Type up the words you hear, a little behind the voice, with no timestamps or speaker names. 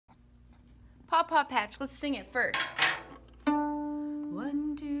Paw Paw Patch. Let's sing it first.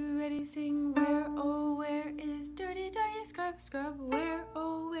 1, 2, ready, sing. Where, oh, where is Dirty Doggy Scrub, Scrub? Where,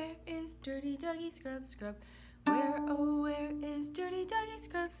 oh, where is Dirty Doggy Scrub, Scrub? Where, oh, where is Dirty Doggy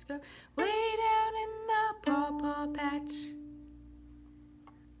Scrub, Scrub? Way down in the Paw Paw Patch.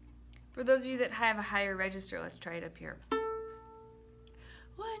 For those of you that have a higher register, let's try it up here.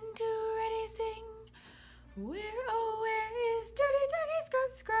 1, 2, ready, sing. Where, oh, where is Dirty Doggy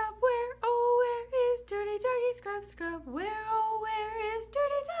Scrub, Scrub? Where, oh, where is Dirty Doggy Scrub, Scrub? Where, oh, where is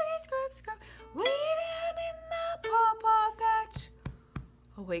Dirty Doggy Scrub, Scrub? Way down in the Paw Paw Patch.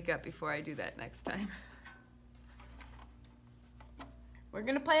 I'll wake up before I do that next time. We're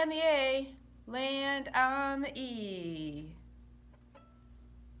gonna play on the A, land on the E.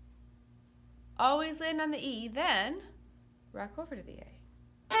 Always land on the E, then rock over to the A.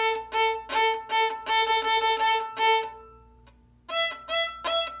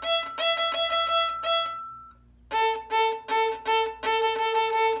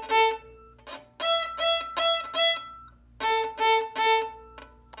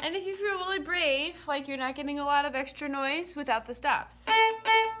 And if you feel really brave, like you're not getting a lot of extra noise without the stops.